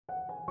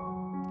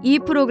이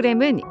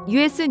프로그램은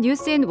US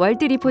뉴스 앤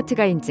월드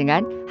리포트가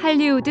인증한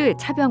할리우드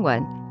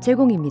차병원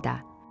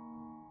제공입니다.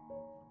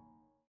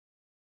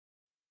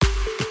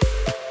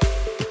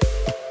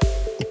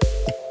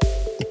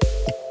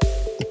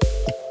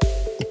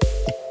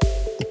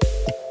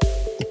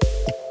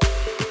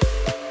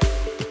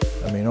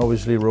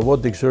 Obviously,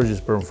 robotic surgery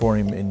is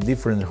performed in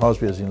different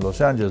hospitals in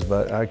Los Angeles,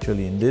 but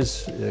actually in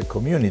this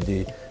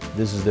community,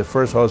 this is the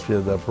first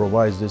hospital that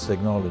provides this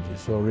technology.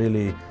 So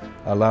really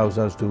allows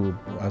us to,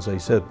 as I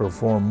said,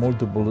 perform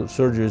multiple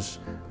surgeries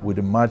with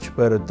much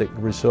better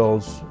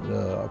results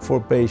for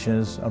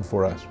patients and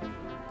for us.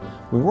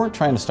 We weren't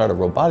trying to start a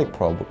robotic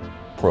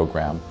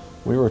program.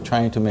 We were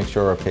trying to make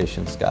sure our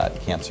patients got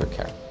cancer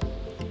care.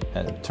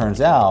 And it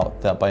turns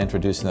out that by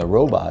introducing the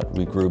robot,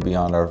 we grew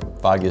beyond our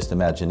foggiest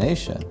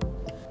imagination.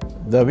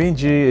 Da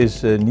Vinci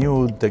is a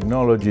new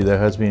technology that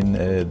has been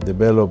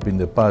developed in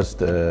the past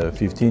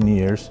 15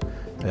 years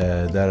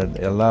that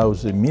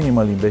allows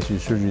minimally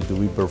invasive surgery to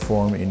be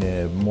performed in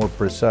a more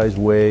precise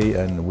way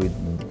and with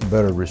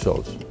better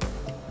results.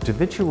 Da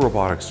Vinci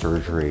robotic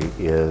surgery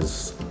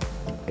is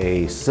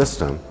a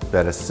system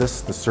that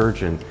assists the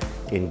surgeon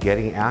in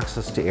getting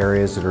access to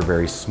areas that are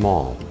very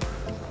small.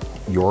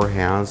 Your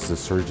hands, the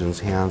surgeon's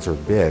hands, are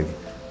big.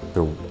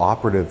 The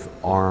operative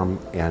arm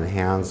and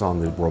hands on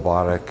the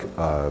robotic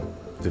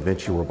Da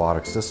Vinci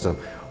robotic system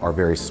are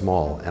very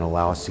small and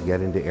allow us to get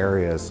into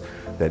areas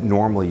that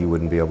normally you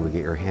wouldn't be able to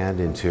get your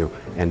hand into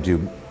and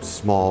do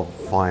small,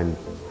 fine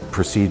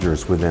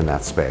procedures within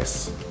that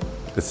space.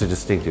 It's a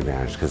distinct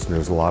advantage because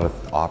there's a lot of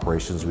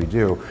operations we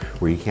do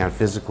where you can't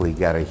physically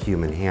get a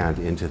human hand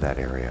into that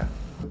area.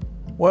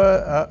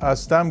 Well,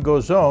 as time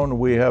goes on,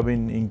 we have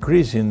been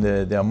increasing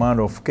the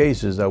amount of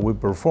cases that we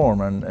perform,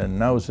 and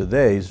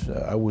nowadays,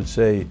 I would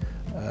say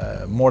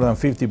more than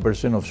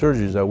 50% of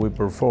surgeries that we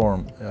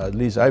perform, at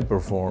least I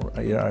perform,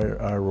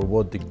 are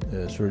robotic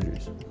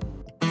surgeries.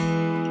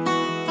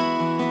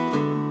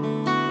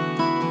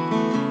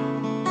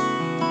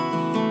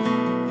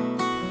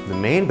 The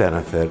main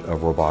benefit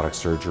of robotic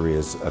surgery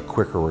is a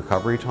quicker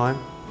recovery time,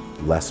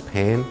 less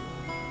pain,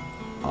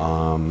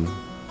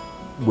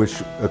 which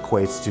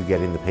equates to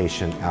getting the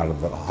patient out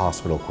of the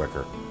hospital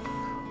quicker.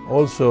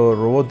 Also,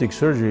 robotic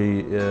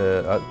surgery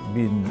has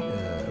been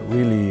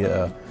really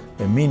a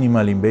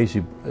minimal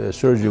invasive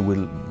surgery with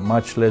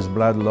much less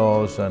blood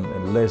loss and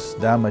less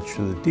damage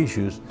to the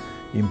tissues,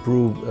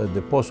 improve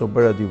the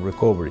post-operative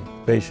recovery.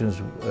 Patients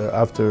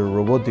after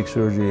robotic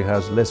surgery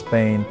has less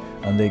pain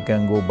and they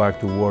can go back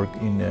to work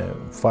in a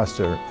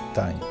faster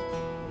time.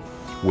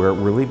 Where it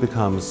really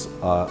becomes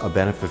a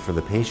benefit for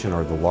the patient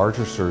are the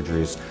larger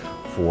surgeries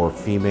for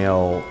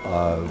female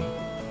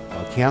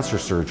cancer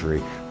surgery,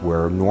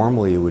 where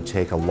normally it would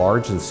take a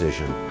large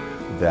incision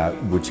that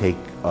would take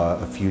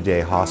a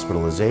few-day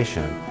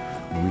hospitalization.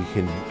 We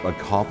can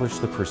accomplish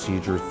the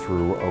procedure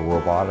through a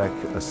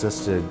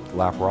robotic-assisted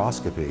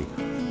laparoscopy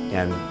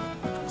and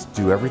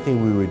do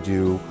everything we would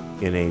do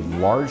in a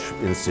large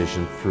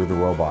incision through the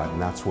robot,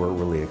 and that's where it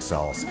really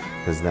excels,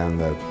 because then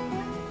the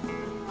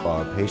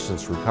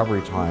patient's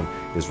recovery time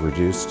is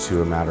reduced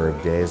to a matter of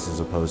days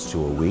as opposed to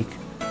a week,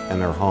 and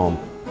they're home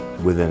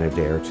within a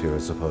day or two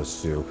as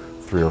opposed to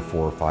 3 or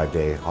 4 or 5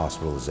 day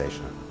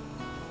hospitalization.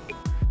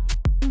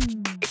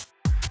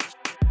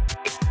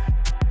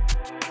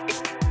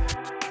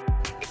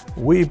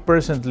 We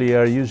presently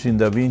are using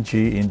Da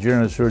Vinci in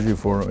general surgery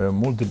for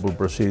multiple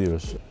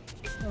procedures.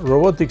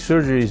 Robotic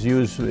surgery is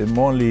used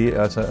only,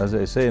 as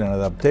I say, an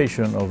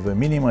adaptation of a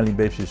minimal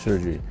invasive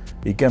surgery.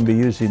 It can be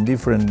used in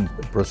different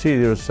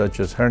procedures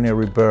such as hernia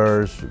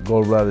repairs,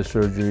 gallbladder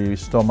surgery,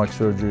 stomach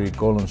surgery,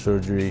 colon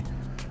surgery,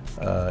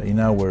 in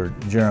our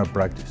general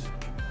practice.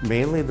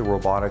 Mainly the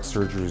robotic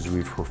surgeries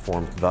we've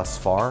performed thus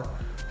far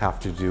have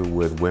to do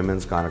with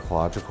women's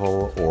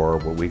gynecological or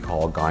what we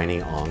call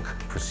gyne-onc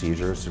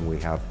procedures, and we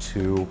have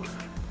 2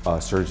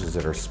 surgeons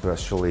that are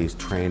specially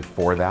trained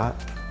for that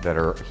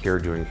are here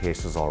doing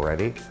cases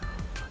already.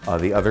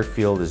 The other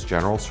field is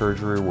general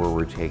surgery, where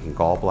we're taking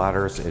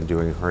gallbladders and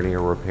doing hernia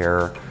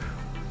repair,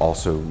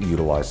 also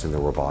utilizing the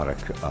robotic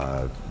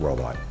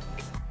robot.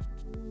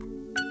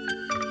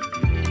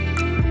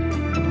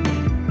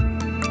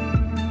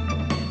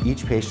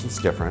 Each patient's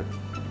different,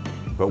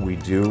 but we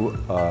do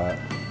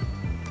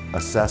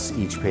assess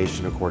each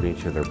patient according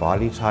to their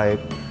body type,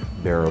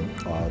 their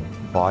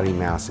body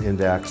mass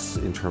index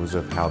in terms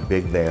of how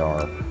big they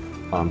are.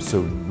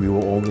 So we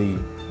will only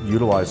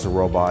utilize the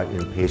robot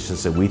in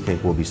patients that we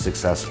think will be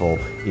successful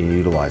in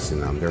utilizing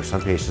them. There are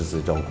some patients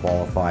that don't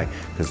qualify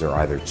because they're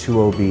either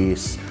too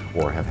obese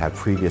or have had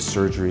previous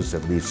surgeries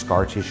that leave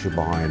scar tissue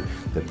behind,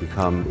 that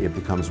it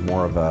becomes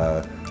more of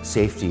a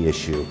safety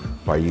issue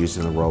by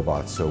using the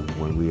robot. So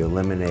when we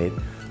eliminate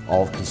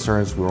all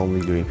concerns, we're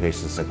only doing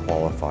patients that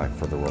qualify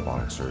for the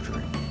robotic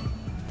surgery.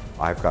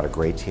 I've got a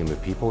great team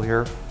of people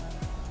here,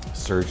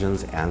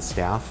 surgeons and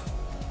staff.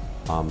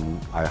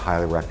 I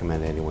highly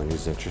recommend anyone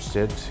who's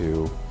interested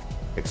to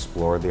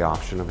explore the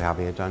option of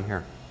having it done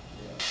here.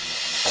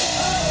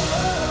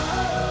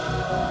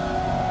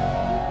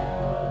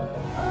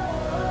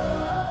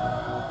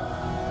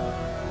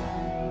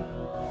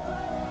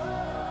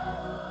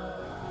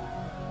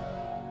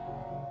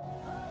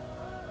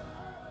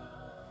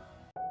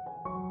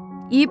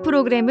 이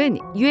프로그램은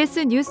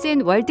US 뉴스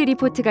앤 월드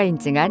리포트가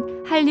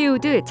인증한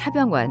할리우드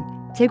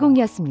차병원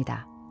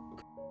제공이었습니다.